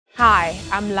Hi,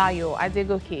 I'm Layo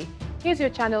Adegoke. Here's your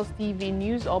Channels TV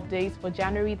news updates for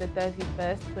January the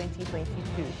 31st,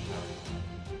 2022.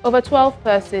 Over 12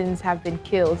 persons have been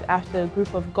killed after a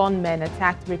group of gunmen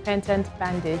attacked repentant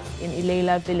bandits in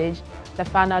Ilela village,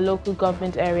 Tafana local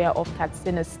government area of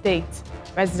Katsina State.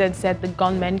 Residents said the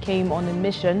gunmen came on a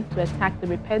mission to attack the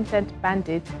repentant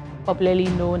bandit, popularly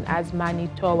known as Mani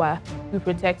Towa, who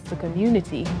protects the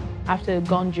community. After a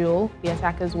gun duel, the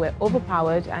attackers were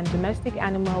overpowered and domestic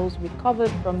animals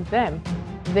recovered from them.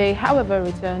 They, however,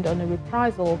 returned on a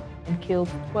reprisal and killed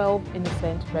 12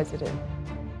 innocent residents.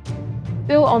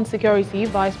 Still on security,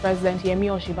 Vice President Yemi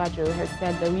Osinbajo has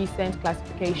said the recent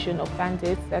classification of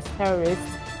bandits as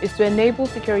terrorists is to enable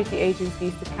security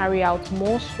agencies to carry out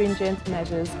more stringent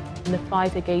measures in the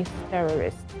fight against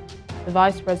terrorists. The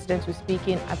Vice President was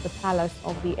speaking at the palace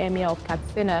of the Emir of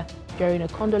Katsina during a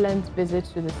condolence visit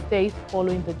to the state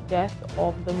following the death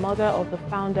of the mother of the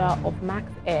founder of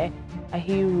Max Air,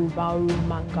 Ahiru Bauru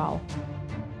Mangal.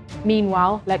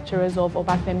 Meanwhile, lecturers of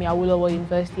Obafemi Awolowo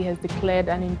University has declared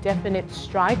an indefinite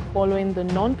strike following the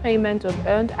non-payment of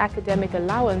earned academic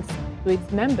allowance to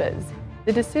its members.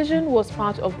 The decision was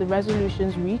part of the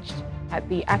resolutions reached at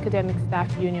the Academic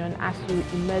Staff Union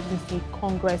ASU Emergency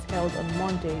Congress held on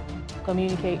Monday. A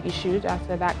communique issued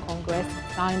after that Congress,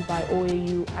 signed by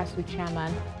OAU ASU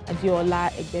Chairman Adiola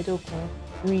Egbedokun,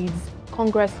 reads,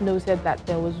 Congress noted that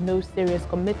there was no serious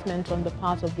commitment on the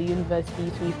part of the university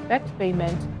to effect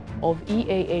payment of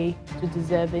EAA to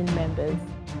deserving members.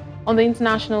 On the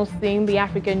international scene, the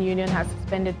African Union has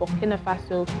suspended Burkina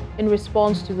Faso in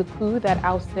response to the coup that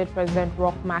ousted President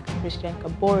Roch Marc Christian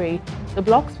Kabore. The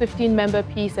bloc's 15-member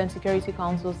Peace and Security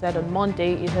Council said on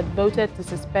Monday it had voted to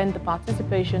suspend the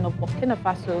participation of Burkina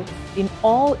Faso in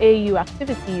all AU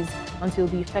activities until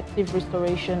the effective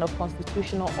restoration of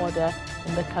constitutional order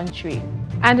in the country.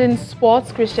 And in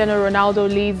sports, Cristiano Ronaldo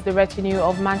leads the retinue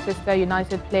of Manchester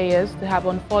United players to have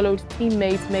unfollowed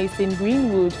teammate Mason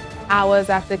Greenwood hours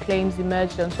after claims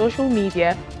emerged on social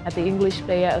media that the English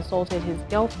player assaulted his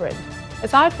girlfriend.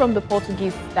 Aside from the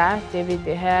Portuguese star David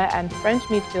De Gea and French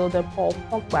midfielder Paul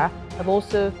Pogba have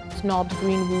also snubbed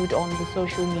Greenwood on the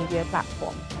social media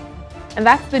platform. And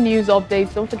that's the news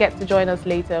updates. Don't forget to join us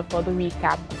later for the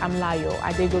recap. I'm Layo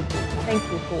Adegoke. Thank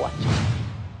you for watching.